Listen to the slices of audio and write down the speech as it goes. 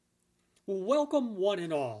Welcome, one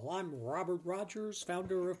and all. I'm Robert Rogers,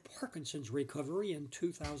 founder of Parkinson's Recovery in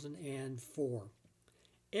 2004.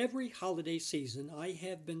 Every holiday season, I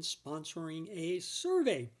have been sponsoring a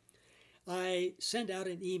survey. I send out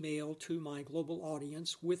an email to my global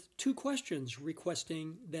audience with two questions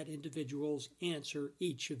requesting that individuals answer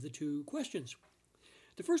each of the two questions.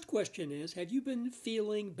 The first question is, have you been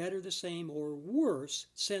feeling better, the same, or worse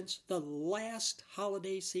since the last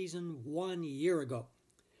holiday season 1 year ago?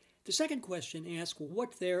 The second question asks,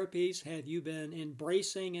 what therapies have you been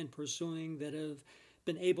embracing and pursuing that have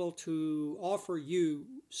been able to offer you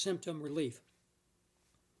symptom relief?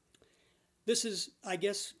 This is, I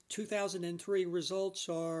guess, 2003 results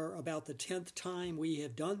are about the 10th time we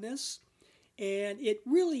have done this, and it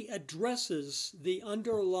really addresses the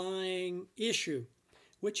underlying issue,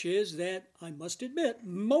 which is that, I must admit,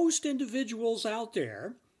 most individuals out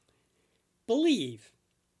there believe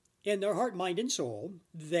in their heart, mind, and soul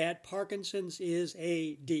that Parkinson's is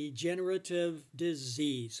a degenerative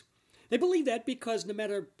disease. They believe that because no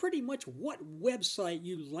matter pretty much what website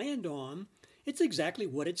you land on, it's exactly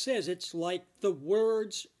what it says. It's like the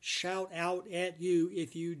words shout out at you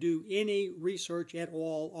if you do any research at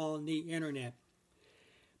all on the internet.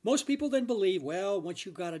 Most people then believe, well, once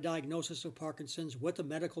you've got a diagnosis of Parkinson's, what the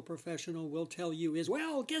medical professional will tell you is,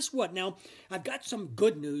 well, guess what? Now, I've got some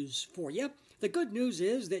good news for you. The good news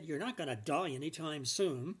is that you're not going to die anytime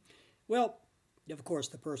soon. Well, of course,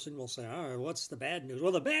 the person will say, oh, what's the bad news?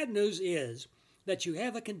 Well, the bad news is that you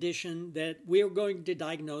have a condition that we're going to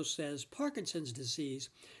diagnose as Parkinson's disease.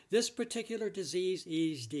 This particular disease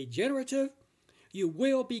is degenerative. You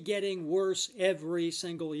will be getting worse every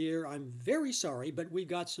single year. I'm very sorry, but we've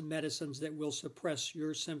got some medicines that will suppress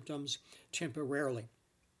your symptoms temporarily.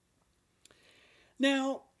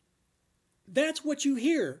 Now, that's what you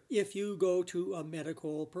hear if you go to a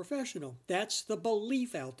medical professional. That's the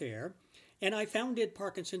belief out there. And I founded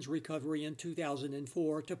Parkinson's Recovery in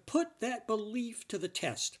 2004 to put that belief to the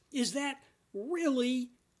test. Is that really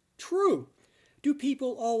true? Do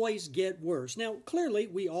people always get worse? Now, clearly,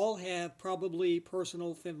 we all have probably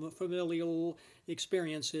personal familial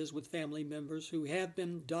experiences with family members who have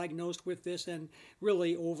been diagnosed with this and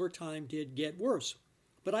really over time did get worse.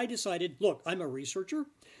 But I decided, look, I'm a researcher.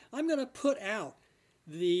 I'm going to put out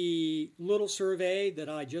the little survey that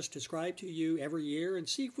I just described to you every year and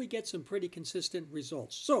see if we get some pretty consistent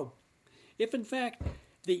results. So, if in fact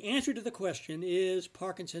the answer to the question, is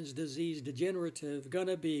Parkinson's disease degenerative, going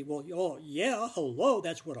to be, well, oh, yeah, hello,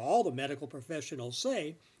 that's what all the medical professionals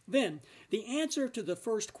say. Then, the answer to the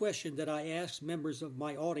first question that I asked members of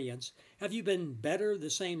my audience, have you been better,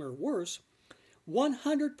 the same, or worse?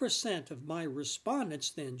 100% of my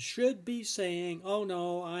respondents then should be saying, oh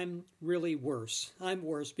no, I'm really worse. I'm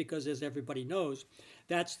worse because, as everybody knows,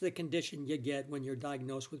 that's the condition you get when you're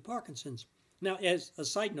diagnosed with Parkinson's. Now, as a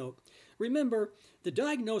side note, remember, the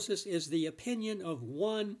diagnosis is the opinion of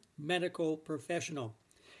one medical professional.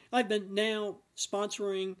 I've been now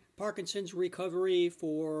sponsoring Parkinson's Recovery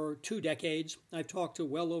for 2 decades. I've talked to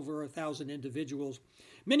well over 1,000 individuals.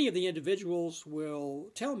 Many of the individuals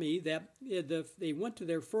will tell me that they went to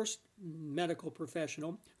their first medical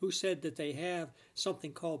professional who said that they have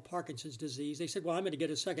something called Parkinson's disease. They said, well, I'm going to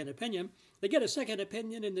get a second opinion. They get a second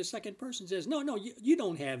opinion and the second person says, no, you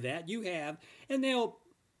don't have that. You have. And they'll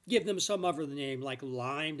give them some other name like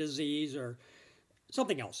Lyme disease or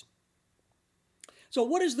something else. So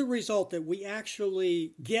what is the result that we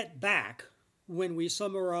actually get back when we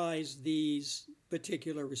summarize these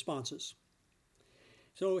particular responses?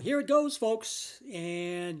 So here it goes, folks,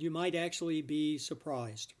 and you might actually be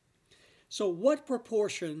surprised. So what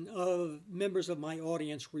proportion of members of my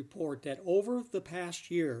audience report that over the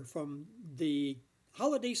past year, from the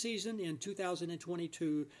holiday season in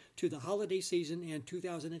 2022 to the holiday season in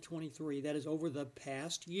 2023, that is over the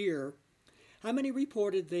past year, how many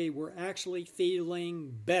reported they were actually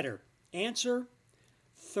feeling better? Answer,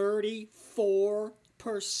 34%.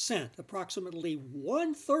 Approximately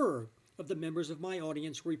 1/3 of the members of my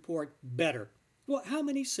audience report better. Well, how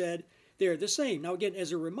many said they're the same? Now, again,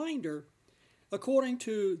 as a reminder, according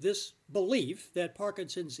to this belief that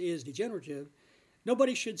Parkinson's is degenerative,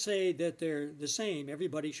 nobody should say that they're the same.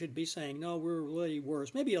 Everybody should be saying, no, we're really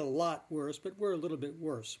worse. Maybe a lot worse, but we're a little bit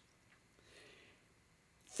worse.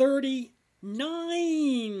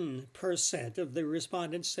 39% of the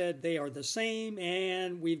respondents said they are the same,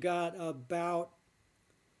 and we've got about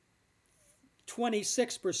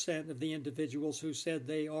 26% of the individuals who said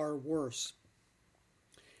they are worse.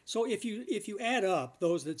 So if you add up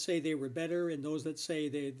those that say they were better and those that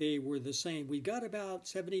say they were the same, we've got about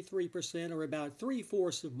 73%, or about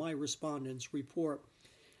 3/4 of my respondents report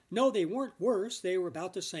No, they weren't worse. They were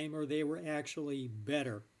about the same, or they were actually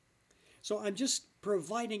better. So I'm just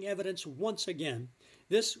providing evidence once again.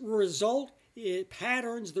 This result, it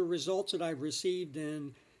patterns the results that I've received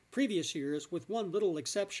in previous years, with one little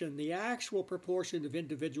exception. The actual proportion of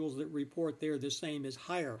individuals that report they're the same is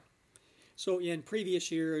higher. So in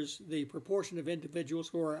previous years, the proportion of individuals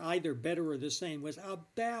who are either better or the same was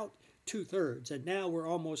about 2/3, and now we're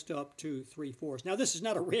almost up to 3/4. Now, this is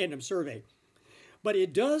not a random survey, but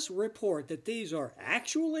it does report that these are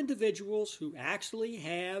actual individuals who actually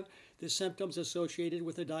have the symptoms associated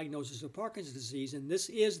with the diagnosis of Parkinson's disease, and this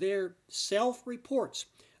is their self-reports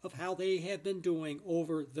of how they have been doing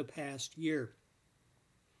over the past year.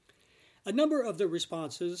 A number of the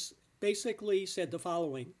responses basically said the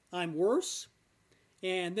following: I'm worse,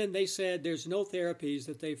 and then they said there's no therapies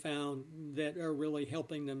that they found that are really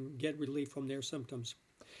helping them get relief from their symptoms.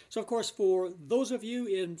 So, of course, for those of you,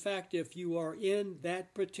 in fact, if you are in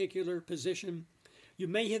that particular position, you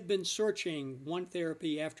may have been searching one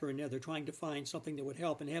therapy after another, trying to find something that would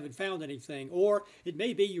help and haven't found anything. Or it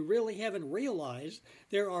may be you really haven't realized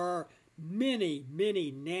there are many, many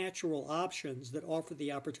natural options that offer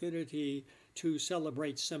the opportunity to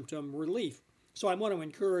celebrate symptom relief. So I want to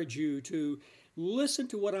encourage you to listen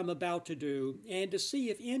to what I'm about to do and to see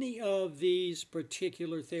if any of these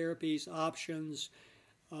particular therapies, options,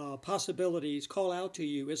 possibilities call out to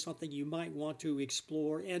you as something you might want to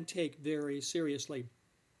explore and take very seriously.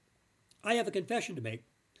 I have a confession to make.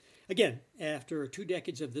 Again, after 2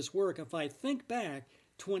 decades of this work, if I think back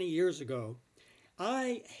 20 years ago,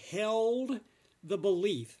 I held the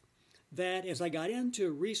belief that as I got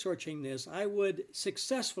into researching this, I would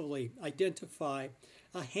successfully identify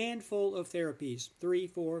a handful of therapies, 3,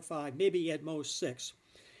 4, 5, maybe at most 6.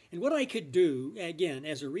 And what I could do, again,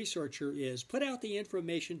 as a researcher, is put out the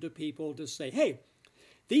information to people to say, hey,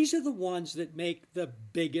 these are the ones that make the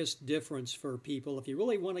biggest difference for people. If you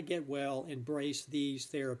really want to get well, embrace these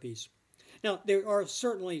therapies. Now, there are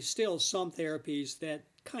certainly still some therapies that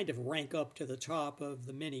kind of rank up to the top of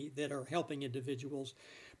the many that are helping individuals,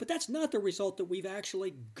 but that's not the result that we've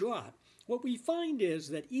actually got. What we find is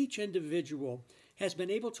that each individual has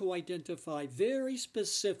been able to identify very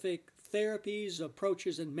specific therapies,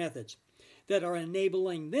 approaches, and methods that are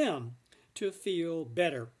enabling them to feel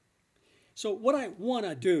better. So what I want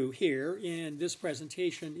to do here in this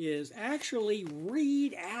presentation is actually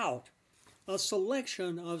read out a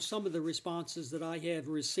selection of some of the responses that I have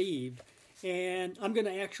received. And I'm going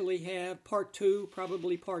to actually have part 2,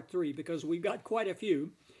 probably part 3, because we've got quite a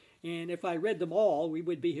few. And if I read them all, we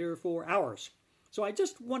would be here for hours. So I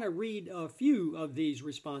just want to read a few of these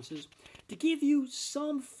responses to give you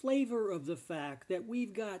some flavor of the fact that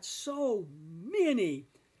we've got so many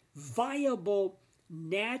viable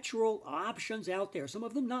natural options out there, some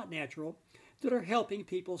of them not natural, that are helping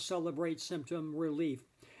people celebrate symptom relief.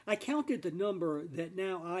 I counted the number that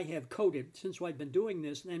now I have coded since I've been doing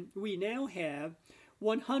this, and we now have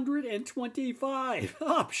 125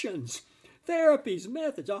 options, therapies,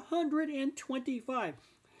 methods, 125.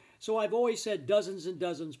 So I've always said dozens and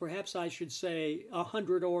dozens. Perhaps I should say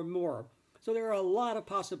 100 or more. So there are a lot of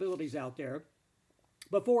possibilities out there.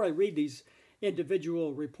 Before I read these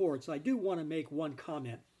individual reports, I do want to make one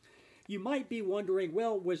comment. You might be wondering,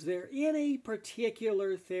 well, was there any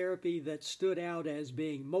particular therapy that stood out as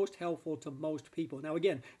being most helpful to most people? Now,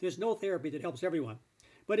 again, there's no therapy that helps everyone,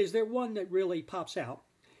 but is there one that really pops out?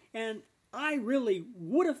 And I really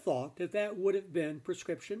would have thought that that would have been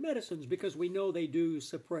prescription medicines, because we know they do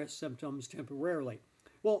suppress symptoms temporarily.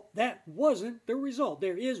 Well, that wasn't the result.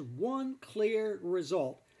 There is one clear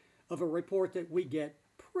result of a report that we get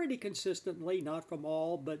pretty consistently, not from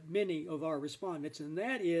all, but many of our respondents, and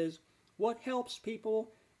that is what helps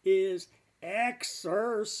people is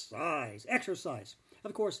exercise. Exercise.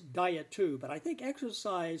 Of course, diet too, but I think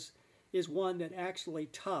exercise is one that actually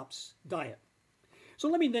tops diet. So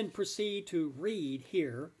let me then proceed to read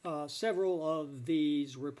here several of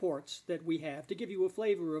these reports that we have to give you a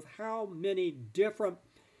flavor of how many different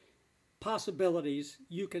possibilities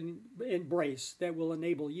you can embrace that will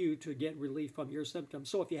enable you to get relief from your symptoms.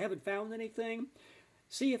 So if you haven't found anything,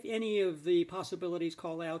 see if any of the possibilities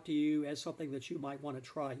call out to you as something that you might want to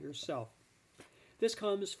try yourself. This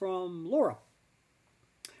comes from Laura.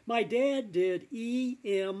 My dad did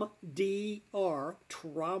EMDR,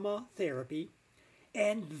 trauma therapy,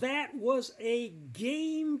 and that was a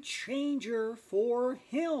game changer for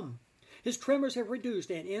him. His tremors have reduced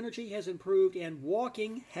and energy has improved, and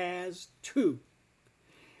walking has too.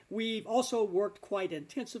 We've also worked quite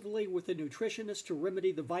intensively with a nutritionist to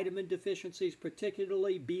remedy the vitamin deficiencies,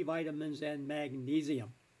 particularly B vitamins and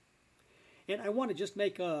magnesium. And I want to just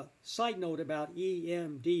make a side note about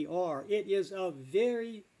EMDR. It is a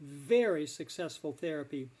very, very successful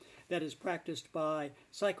therapy that is practiced by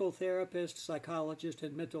psychotherapists, psychologists,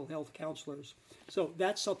 and mental health counselors. So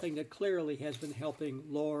that's something that clearly has been helping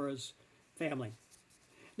Laura's family.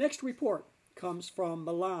 Next report comes from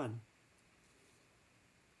Milan.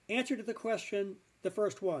 Answer to the question, the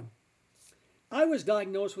first one. I was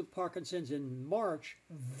diagnosed with Parkinson's in March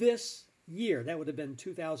this year. That would have been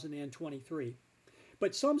 2023.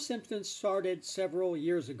 But some symptoms started several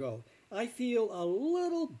years ago. I feel a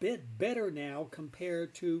little bit better now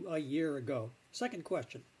compared to a year ago. Second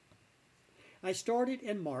question. I started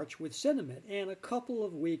in March with Cinnamate and a couple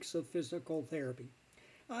of weeks of physical therapy.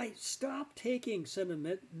 I stopped taking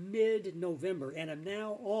Cinnamate mid-November and am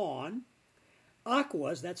now on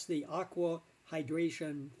Aquas. That's the aqua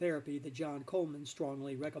hydration therapy that John Coleman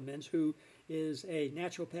strongly recommends, who is a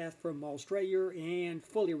naturopath from Australia and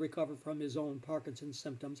fully recovered from his own Parkinson's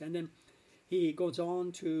symptoms. And then he goes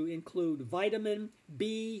on to include vitamin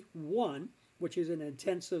B1, which is an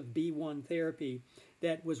intensive B1 therapy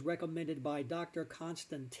that was recommended by Dr.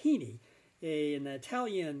 Constantini, an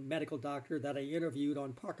Italian medical doctor that I interviewed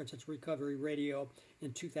on Parkinson's Recovery Radio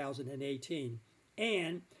in 2018.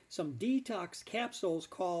 And some detox capsules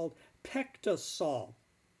called Pectosol.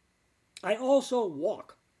 I also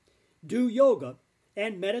walk, do yoga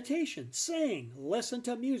and meditation, sing, listen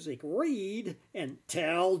to music, read, and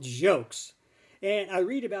tell jokes. And I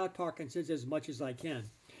read about Parkinson's as much as I can.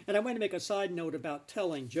 And I want to make a side note about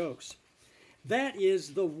telling jokes. That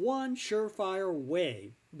is the one surefire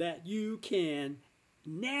way that you can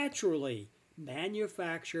naturally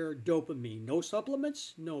manufacture dopamine. No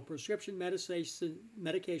supplements, no prescription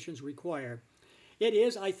medications required. It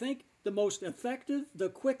is, I think, the most effective, the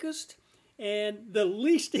quickest, and the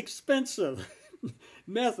least expensive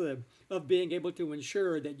method of being able to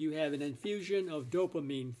ensure that you have an infusion of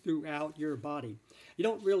dopamine throughout your body. You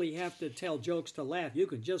don't really have to tell jokes to laugh. You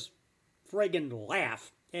can just friggin'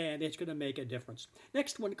 laugh, and it's going to make a difference.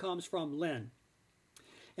 Next one comes from Lynn.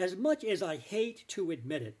 As much as I hate to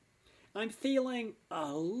admit it, I'm feeling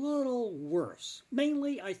a little worse.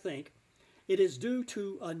 Mainly, I think, it is due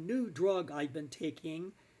to a new drug I've been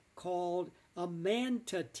taking called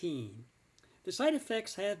amantadine. The side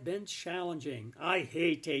effects have been challenging. I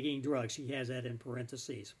hate taking drugs. She has that in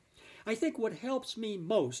parentheses. I think what helps me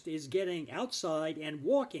most is getting outside and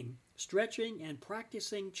walking, stretching, and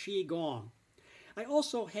practicing Qigong. I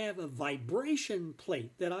also have a vibration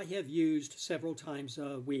plate that I have used several times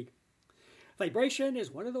a week. Vibration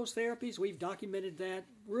is one of those therapies. We've documented that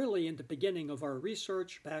really in the beginning of our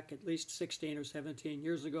research back at least 16 or 17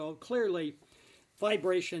 years ago. Clearly,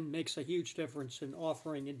 vibration makes a huge difference in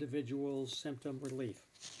offering individuals symptom relief.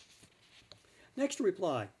 Next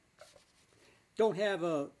reply. Don't have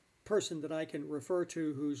a person that I can refer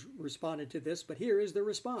to who's responded to this, but here is the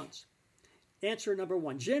response. Answer number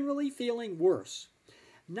one, generally feeling worse.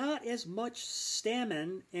 Not as much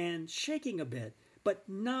stamina and shaking a bit, but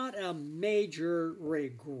not a major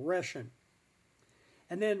regression.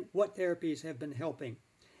 And then what therapies have been helping?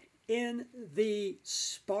 In the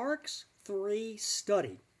Sparks 3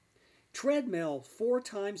 study, treadmill 4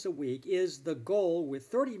 times a week is the goal with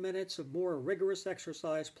 30 minutes of more rigorous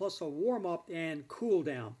exercise plus a warm-up and cool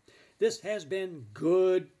down. This has been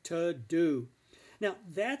good to do. Now,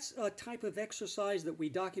 that's a type of exercise that we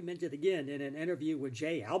documented again in an interview with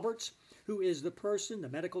Jay Alberts, who is the person, the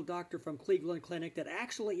medical doctor from Cleveland Clinic that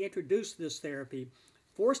actually introduced this therapy,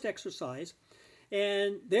 forced exercise.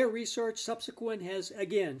 And their research subsequent has,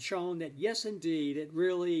 again, shown that, yes, indeed, it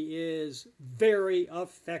really is very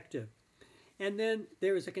effective. And then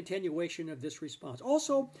there is a continuation of this response.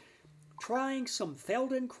 Also, trying some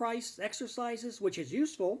Feldenkrais exercises, which is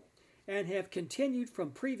useful, and have continued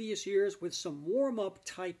from previous years with some warm-up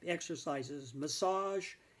type exercises, massage,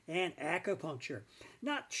 and acupuncture.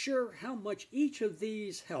 Not sure how much each of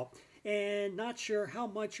these help, and not sure how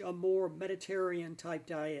much a more Mediterranean type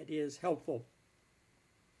diet is helpful.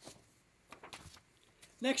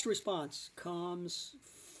 Next response comes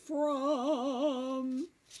from,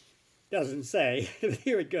 doesn't say,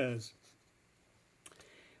 here it goes.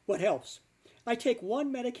 What helps? I take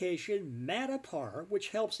one medication, Matapar, which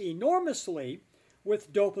helps enormously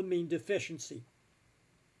with dopamine deficiency.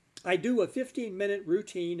 I do a 15-minute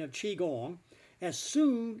routine of Qigong as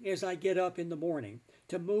soon as I get up in the morning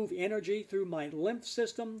to move energy through my lymph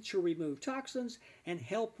system to remove toxins and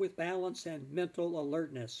help with balance and mental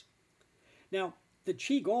alertness. Now, the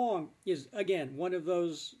Qigong is, again, one of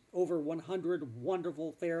those over 100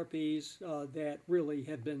 wonderful therapies that really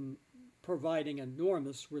have been providing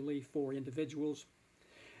enormous relief for individuals.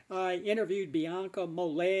 I interviewed Bianca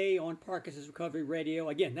Mollet on Parkinson's Recovery Radio.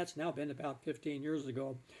 Again, that's now been about 15 years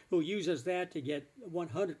ago, who uses that to get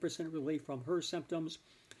 100% relief from her symptoms.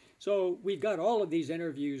 So we've got all of these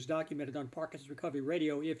interviews documented on Parkinson's Recovery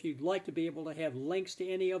Radio. If you'd like to be able to have links to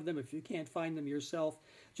any of them, if you can't find them yourself,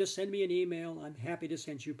 just send me an email. I'm happy to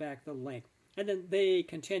send you back the link. And then they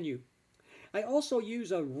continue. I also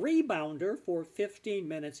use a rebounder for 15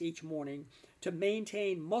 minutes each morning to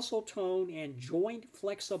maintain muscle tone and joint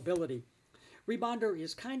flexibility. Rebounder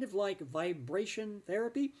is kind of like vibration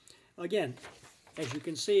therapy. Again, as you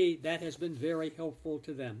can see, that has been very helpful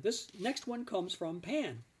to them. This next one comes from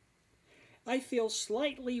Pan. I feel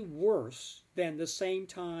slightly worse than the same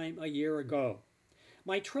time a year ago.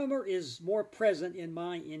 My tremor is more present in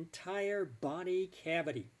my entire body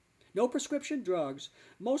cavity. No prescription drugs,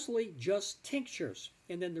 mostly just tinctures.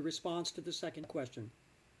 And then the response to the second question.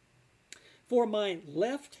 For my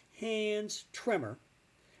left hand's tremor,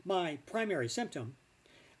 my primary symptom,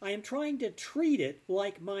 I am trying to treat it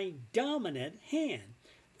like my dominant hand,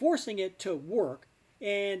 forcing it to work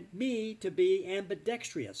and me to be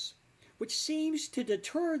ambidextrous, which seems to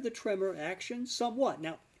deter the tremor action somewhat.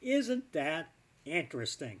 Now, isn't that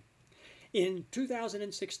interesting? In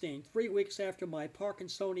 2016, 3 weeks after my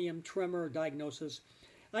Parkinsonian tremor diagnosis,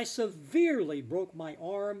 I severely broke my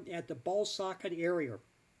arm at the ball socket area.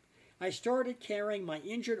 I started carrying my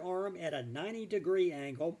injured arm at a 90-degree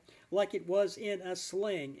angle, like it was in a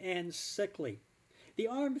sling, and sickly. The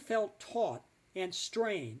arm felt taut and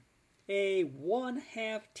strained. A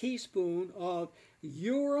 1/2 teaspoon of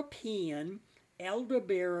European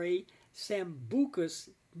elderberry Sambucus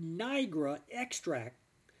nigra extract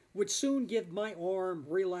would soon give my arm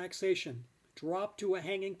relaxation, drop to a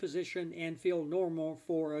hanging position, and feel normal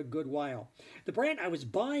for a good while. The brand I was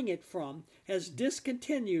buying it from has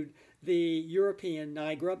discontinued the European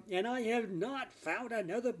Nigra, and I have not found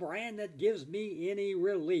another brand that gives me any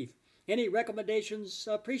relief. Any recommendations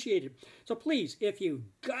appreciated. So please, if you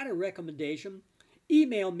got a recommendation,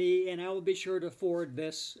 email me and I will be sure to forward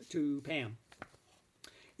this to Pam.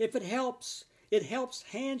 If it helps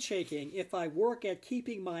handshaking if I work at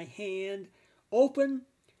keeping my hand open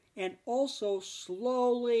and also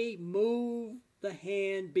slowly move the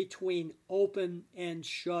hand between open and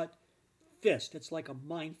shut fist. It's like a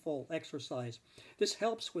mindful exercise. This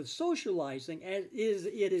helps with socializing as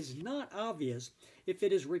it is not obvious if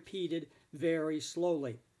it is repeated very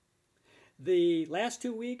slowly. The last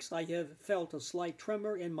 2 weeks I have felt a slight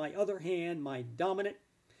tremor in my other hand, my dominant.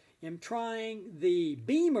 I'm trying the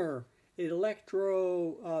Beamer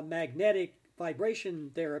electromagnetic vibration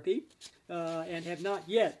therapy and have not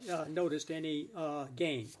yet noticed any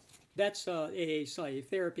gain. That's a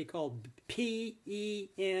therapy called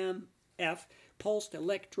PEMF, Pulsed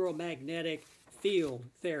Electromagnetic Field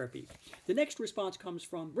Therapy. The next response comes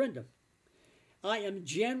from Brenda. I am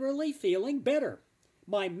generally feeling better.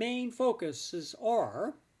 My main focuses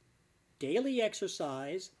are daily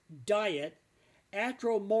exercise, diet,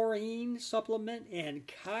 atromorphine supplement, and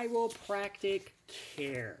chiropractic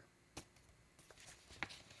care.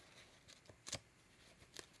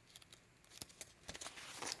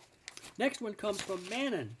 Next one comes from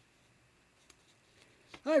Manon.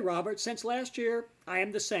 Hi, Robert. Since last year, I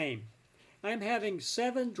am the same. I am having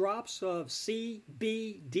 7 drops of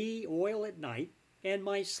CBD oil at night, and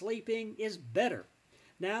my sleeping is better.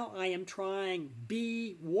 Now I am trying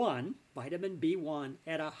B1, vitamin B1,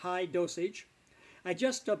 at a high dosage. I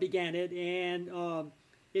just began it, and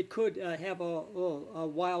it could have a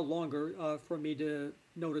while longer for me to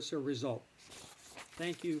notice a result.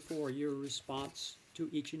 Thank you for your response to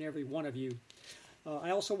each and every one of you.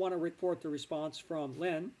 I also want to report the response from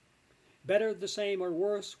Lynn. Better, the same, or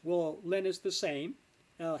worse? Well, Lynn is the same.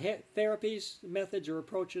 Therapies, methods, or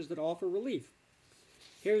approaches that offer relief.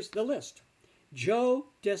 Here's the list.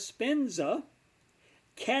 Joe Dispenza,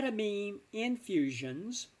 ketamine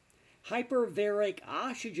infusions, hyperbaric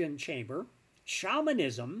oxygen chamber,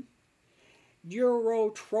 shamanism,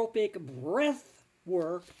 neurotropic breath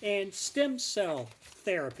work, and stem cell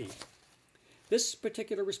therapy. This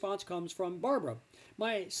particular response comes from Barbara.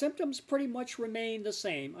 My symptoms pretty much remain the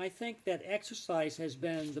same. I think that exercise has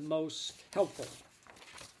been the most helpful.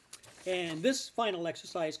 And this final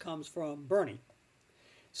exercise comes from Bernie.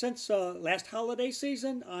 Since last holiday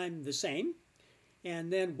season, I'm the same.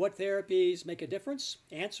 And then what therapies make a difference?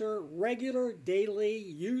 Answer, regular daily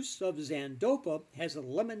use of Zandopa has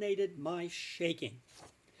eliminated my shaking.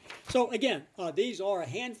 So again, these are a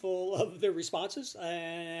handful of the responses,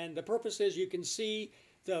 and the purpose is you can see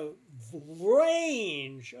the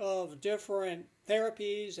range of different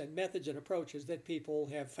therapies and methods and approaches that people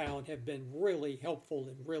have found have been really helpful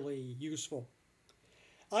and really useful.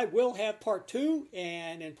 I will have part two,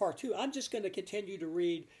 and in part two, I'm just going to continue to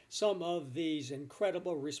read some of these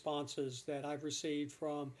incredible responses that I've received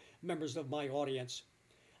from members of my audience.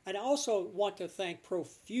 And I also want to thank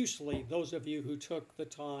profusely those of you who took the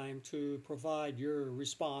time to provide your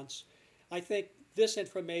response. I think this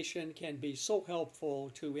information can be so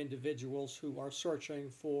helpful to individuals who are searching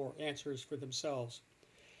for answers for themselves.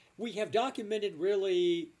 We have documented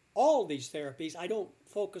really all these therapies. I don't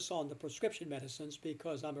focus on the prescription medicines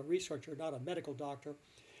because I'm a researcher, not a medical doctor.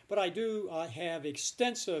 But I do have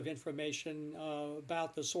extensive information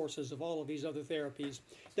about the sources of all of these other therapies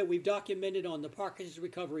that we've documented on the Parkinson's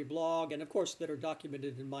Recovery blog, and of course that are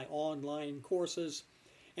documented in my online courses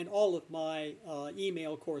and all of my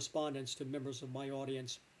email correspondence to members of my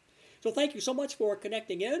audience. So thank you so much for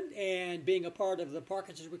connecting in and being a part of the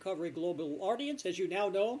Parkinson's Recovery Global audience. As you now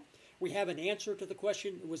know, we have an answer to the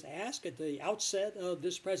question that was asked at the outset of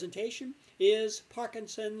this presentation. Is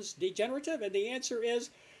Parkinson's degenerative? And the answer is,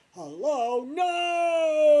 hello,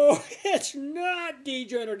 no, it's not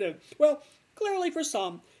degenerative. Well, clearly for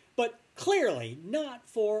some, but clearly not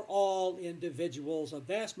for all individuals. A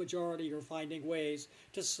vast majority are finding ways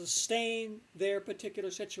to sustain their particular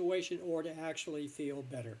situation or to actually feel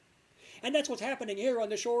better. And that's what's happening here on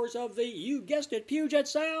the shores of the, you guessed it, Puget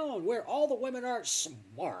Sound, where all the women are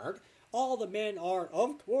smart, all the men are,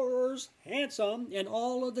 of course, handsome, and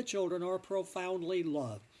all of the children are profoundly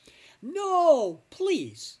loved. No,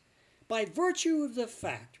 please, by virtue of the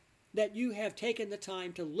fact that you have taken the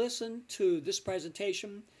time to listen to this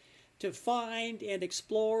presentation, to find and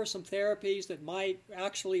explore some therapies that might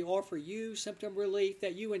actually offer you symptom relief,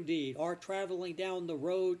 that you indeed are traveling down the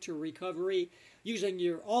road to recovery using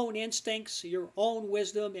your own instincts, your own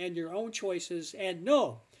wisdom, and your own choices, and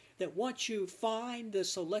know that once you find the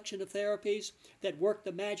selection of therapies that work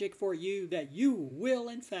the magic for you, that you will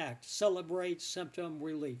in fact celebrate symptom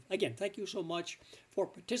relief. Again, thank you so much for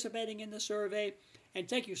participating in the survey, and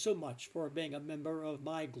thank you so much for being a member of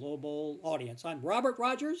my global audience. I'm Robert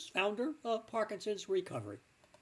Rogers, founder of Parkinson's Recovery.